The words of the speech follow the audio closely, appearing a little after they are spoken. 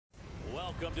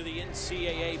Welcome to the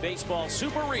NCAA Baseball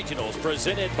Super Regionals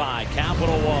presented by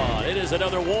Capital One. It is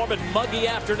another warm and muggy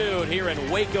afternoon here in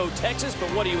Waco, Texas, but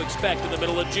what do you expect in the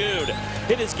middle of June?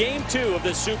 It is Game 2 of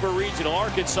the Super Regional.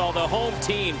 Arkansas, the home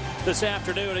team, this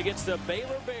afternoon against the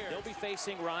Baylor Bears. They'll be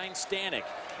facing Ryan Stanek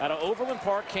out of Overland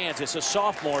Park, Kansas. A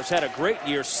sophomore has had a great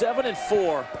year,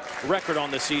 7-4 record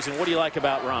on the season. What do you like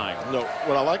about Ryan? No,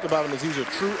 what I like about him is he's a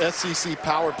true SEC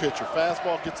power pitcher.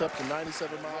 Fastball gets up to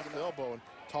 97 miles an elbow. And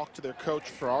talked to their coach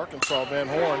for Arkansas, Van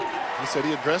Horn. He said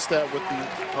he addressed that with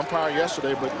the umpire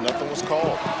yesterday, but nothing was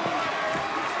called.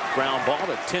 Ground ball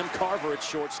to Tim Carver at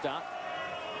shortstop.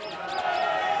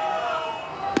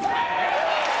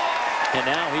 And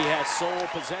now he has sole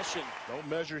possession. Don't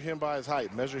measure him by his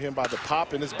height. Measure him by the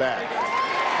pop in his bat.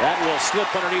 That will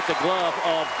slip underneath the glove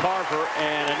of Carver,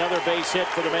 and another base hit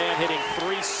for the man hitting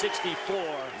 .364.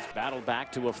 He's battled back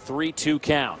to a 3-2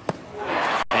 count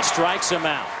and strikes him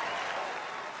out.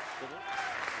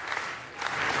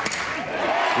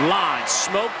 Line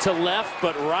smoke to left,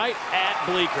 but right at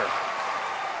Bleecker.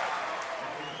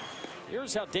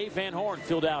 Here's how Dave Van Horn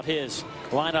filled out his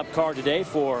lineup card today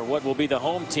for what will be the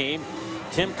home team.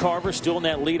 Tim Carver still in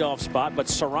that leadoff spot, but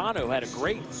Serrano had a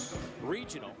great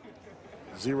regional.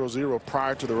 0-0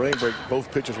 prior to the rain break. Both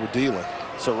pitchers were dealing.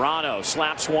 Serrano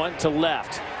slaps one to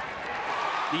left.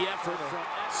 The effort from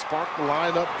spark the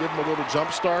lineup, give him a little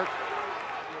jump start.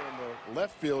 And the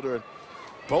left fielder.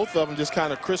 Both of them just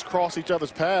kind of crisscross each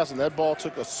other's paths, and that ball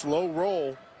took a slow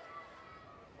roll.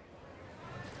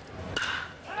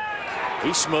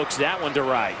 He smokes that one to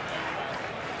right.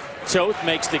 Toth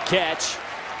makes the catch.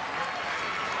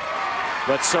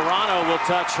 But Serrano will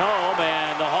touch home,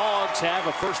 and the Hogs have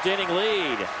a first inning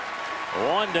lead.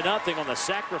 1-0 on the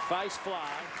sacrifice fly.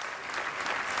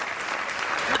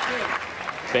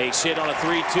 Base hit on a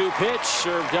 3-2 pitch,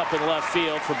 served up in left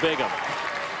field for Bigham.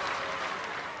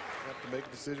 Make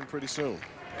a decision pretty soon.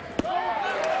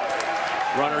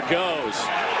 Runner goes.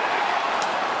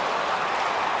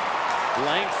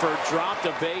 Langford dropped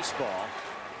a baseball.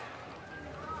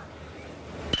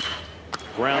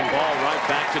 Ground ball right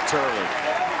back to Turley.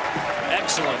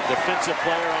 Excellent defensive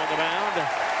player on the mound.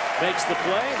 Makes the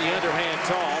play, the underhand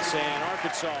toss, and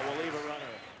Arkansas will leave a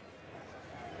runner.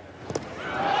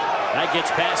 That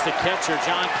gets past the catcher,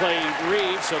 John Clay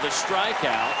Reeves, so the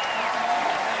strikeout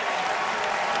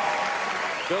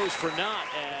goes for naught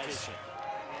as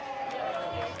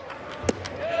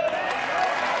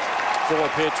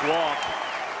 4-pitch walk.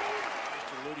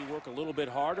 Mr. Lutie work a little bit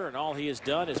harder, and all he has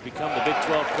done is become the Big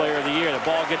 12 Player of the Year. The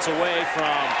ball gets away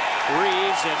from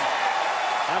Reeves, and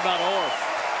how about Orff?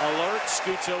 Alert,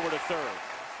 scoots over to third.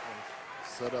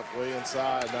 Set up way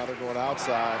inside, now they're going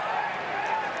outside.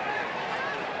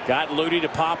 Got Lutie to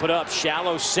pop it up,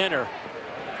 shallow center.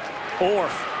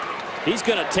 Orff. He's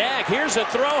going to tag. Here's a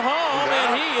throw home,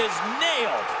 and he is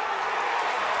nailed.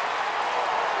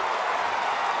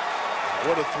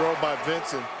 What a throw by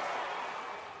Vincent.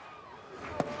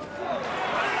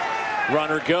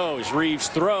 Runner goes. Reeves'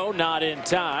 throw not in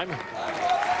time.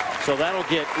 So that'll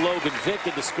get Logan Vick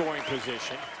into scoring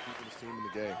position. Keeping his team in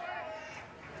the game.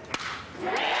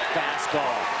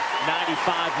 Fastball,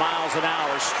 95 miles an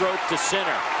hour, stroke to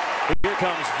center. Here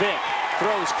comes Vick.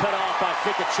 Throws cut off by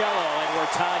Ficacello, and we're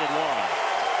tied at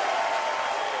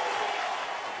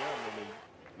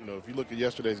 1. If you look at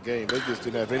yesterday's game, they just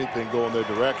didn't have anything going their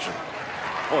direction.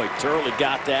 Boy, Turley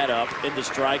got that up in the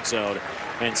strike zone,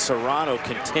 and Serrano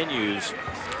continues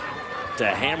to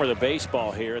hammer the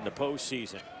baseball here in the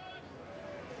postseason.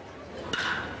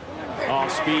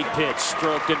 Off-speed pitch,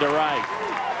 stroked into right.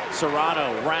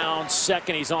 Serrano rounds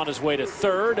second. He's on his way to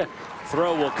third.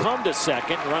 Throw will come to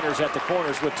second. Runners at the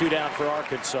corners with 2 down for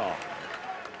Arkansas.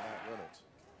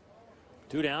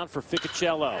 2 down for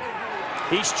Ficacello.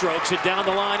 He strokes it down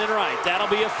the line and right. That'll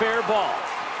be a fair ball.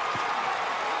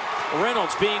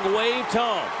 Reynolds being waved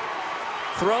home.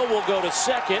 Throw will go to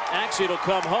second. Actually, it'll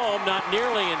come home, not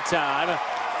nearly in time.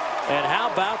 And how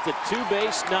about the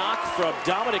 2-base knock from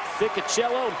Dominic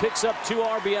Ficacello, and picks up 2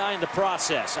 RBI in the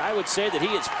process. I would say that he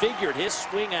has figured his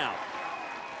swing out.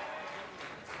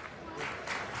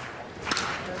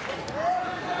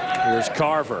 Here's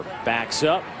Carver, backs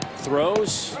up,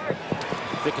 throws.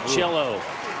 Ficacello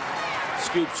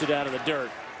scoops it out of the dirt.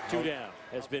 2 down.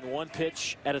 Has been 1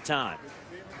 pitch at a time.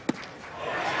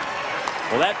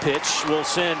 Well, that pitch will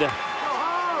send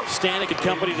Stanek and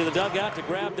company to the dugout to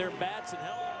grab their bats and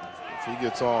help. If he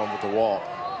gets on with the walk.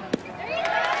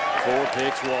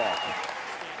 4-pitch walk.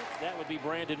 That would be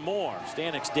Brandon Moore.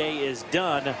 Stanek's day is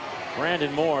done.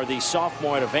 Brandon Moore, the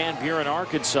sophomore out of Van Buren,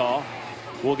 Arkansas,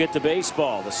 will get the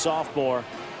baseball. The sophomore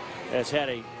has had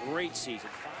a great season.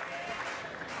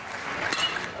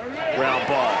 Ground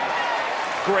ball.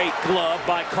 Great glove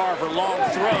by Carver. Long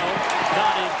throw.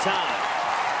 Not in time.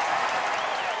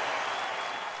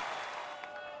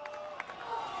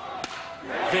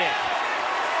 Vick.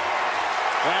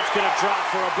 That's going to drop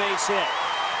for a base hit.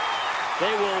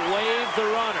 They will wave the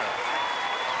runner.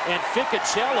 And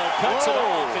Ficacello cuts it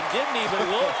off and didn't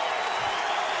even look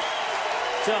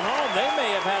to home. They may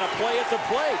have had a play at the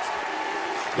plate.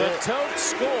 But Tote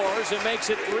scores and makes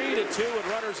it 3-2 with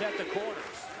runners at the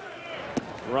corners.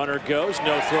 Runner goes,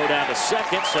 no throw down to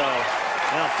second, so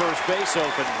now first base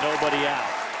open, nobody out,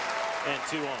 and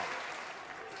 2 on.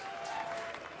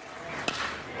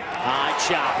 High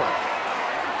chopper.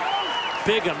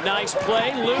 Bigham, nice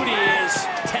play. Ludy is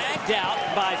tagged out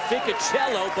by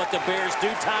Ficacello, but the Bears do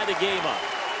tie the game up.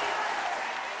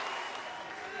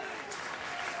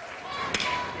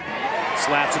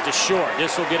 Slaps it to short.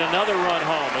 This will get another run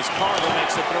home as Carver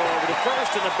makes the throw over to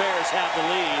first, and the Bears have the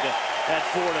lead at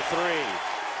 4-3.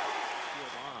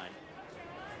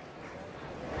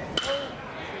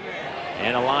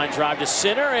 And a line drive to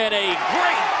center, and a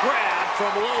great grab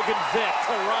from Logan Vick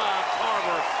to rob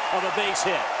Carver of a base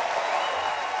hit.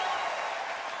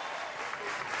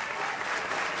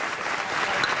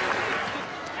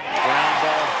 Ground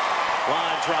ball,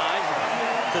 line drive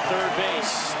to third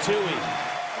base. Tui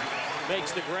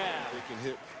makes the grab. They can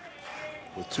hit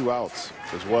with 2 outs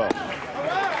as well.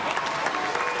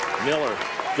 Miller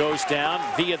goes down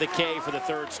via the K for the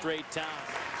 3rd straight time.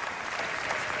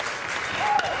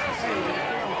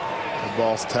 The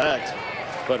ball's tagged.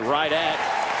 But right at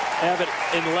Abbott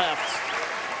in left.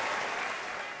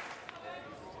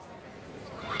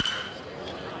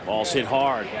 Ball's hit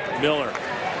hard. Miller.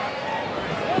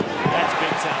 That's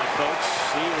big time, folks.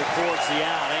 He records the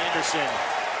out. Anderson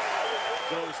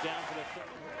goes down for the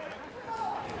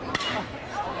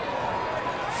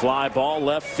 3rd. Fly ball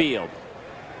left field.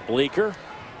 Bleeker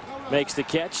makes the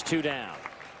catch. 2 down.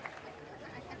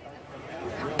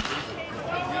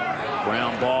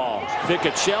 Ground ball.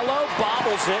 Ficacello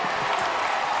bobbles it.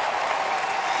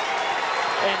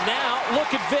 And now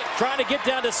look at Vick trying to get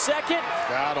down to second.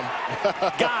 Got him.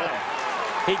 Got him.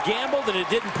 He gambled and it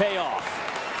didn't pay off.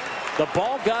 The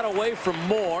ball got away from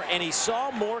Moore, and he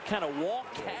saw Moore kind of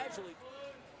walk casually.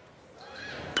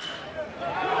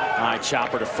 High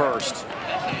chopper to first.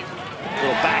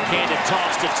 Little backhanded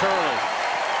toss to Turley.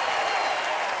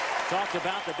 Talked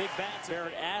about the big bats.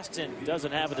 Barrett Aston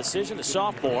doesn't have a decision. The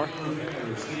sophomore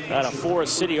out of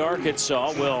Forest City,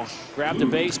 Arkansas, will grab the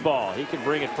baseball. He can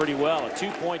bring it pretty well. A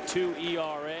 2.2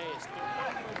 ERA.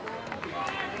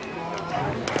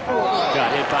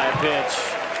 Got hit by a pitch.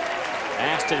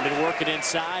 Aston had been working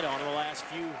inside on him the last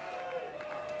few.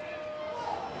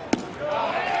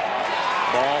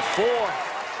 Ball 4.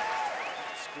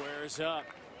 Squares up.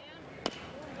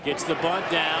 Gets the bunt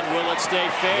down. Will it stay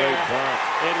fair?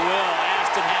 It will.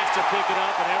 Aston has to pick it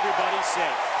up, and everybody's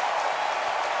safe.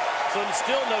 So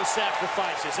still no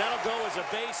sacrifices. That'll go as a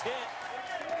base hit.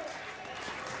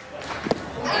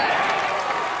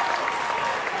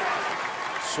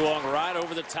 Swung right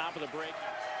over the top of the break.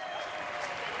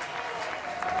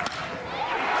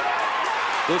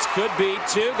 This could be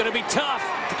 2. Going to be tough.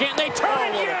 Can they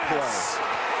turn? Yes!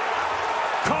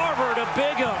 Carver to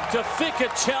Bigham to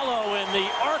Ficacello, and the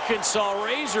Arkansas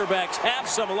Razorbacks have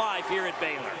some life here at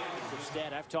Baylor.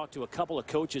 Instead, I've talked to a couple of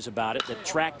coaches about it that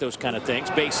track those kind of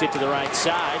things. Base hit to the right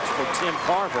side for Tim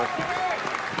Carver.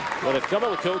 But a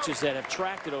couple of coaches that have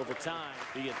tracked it over time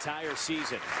the entire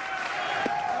season.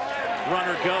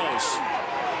 Runner goes.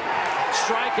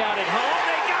 Strikeout at home.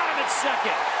 They got him at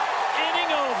second.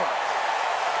 Inning over.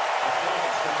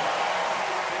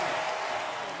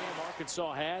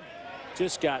 Arkansas had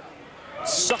just got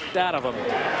sucked out of them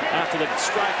after they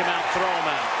strike him out, throw him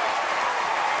out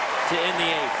to end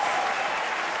the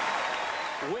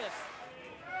 8th. With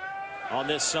on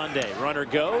this Sunday, runner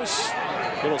goes,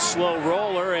 little slow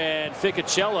roller, and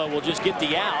Ficacello will just get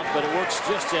the out, but it works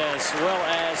just as well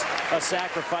as a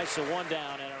sacrifice. So 1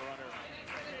 down and a runner.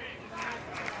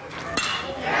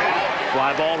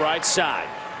 Fly ball right side.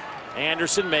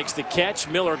 Anderson makes the catch.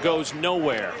 Miller goes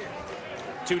nowhere.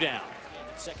 2 down.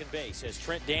 Second base as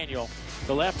Trent Daniel,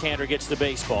 the left-hander, gets the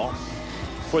baseball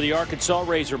for the Arkansas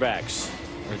Razorbacks.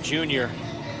 A junior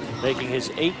making his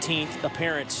 18th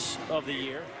appearance of the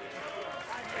year.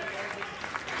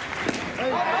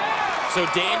 So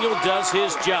Daniel does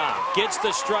his job, gets the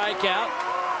strikeout,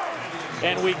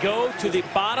 and we go to the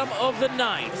bottom of the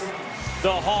 9th.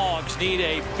 The Hogs need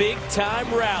a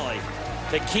big-time rally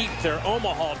to keep their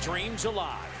Omaha dreams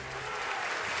alive.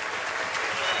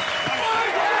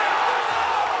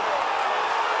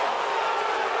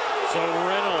 So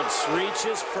Reynolds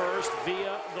reaches first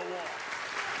via the wall.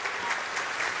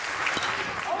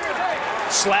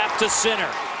 Slap to center.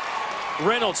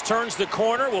 Reynolds turns the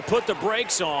corner, will put the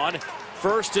brakes on.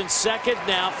 First and second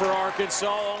now for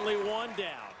Arkansas, only one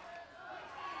down.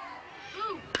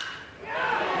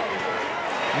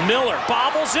 Miller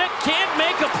bobbles it, can't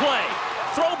make a play.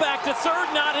 Throwback to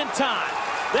third, not in time.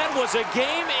 That was a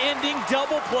game-ending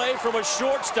double play from a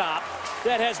shortstop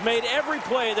that has made every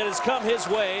play that has come his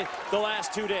way the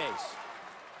last 2 days.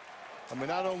 I mean,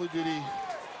 not only did he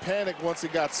panic once he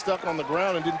got stuck on the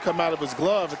ground and didn't come out of his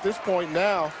glove, at this point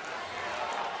now,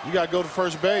 you got to go to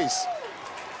first base.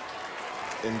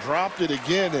 And dropped it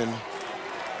again, and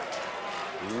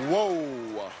whoa.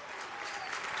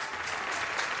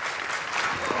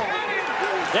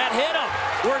 That hit him.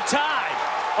 We're tied.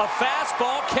 A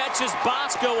fastball catches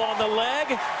Bosco on the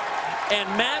leg, and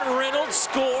Matt Reynolds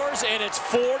scores, and it's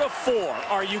 4-4.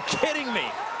 Are you kidding me?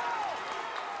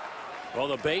 Well,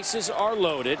 the bases are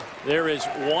loaded. There is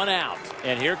one out,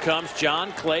 and here comes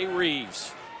John Clay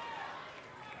Reeves.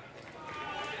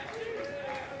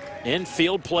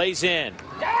 Infield plays in.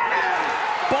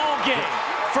 Ball game.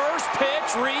 First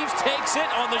pitch, Reeves takes it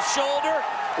on the shoulder.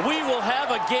 We will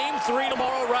have a game 3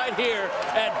 tomorrow right here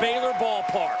at Baylor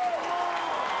Ballpark.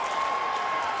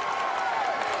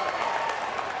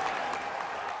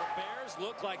 The Bears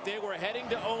looked like they were heading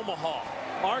to Omaha.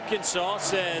 Arkansas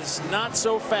says not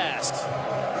so fast.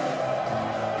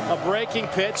 A breaking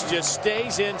pitch just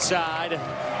stays inside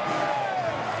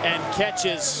and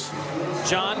catches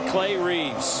John Clay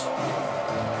Reeves.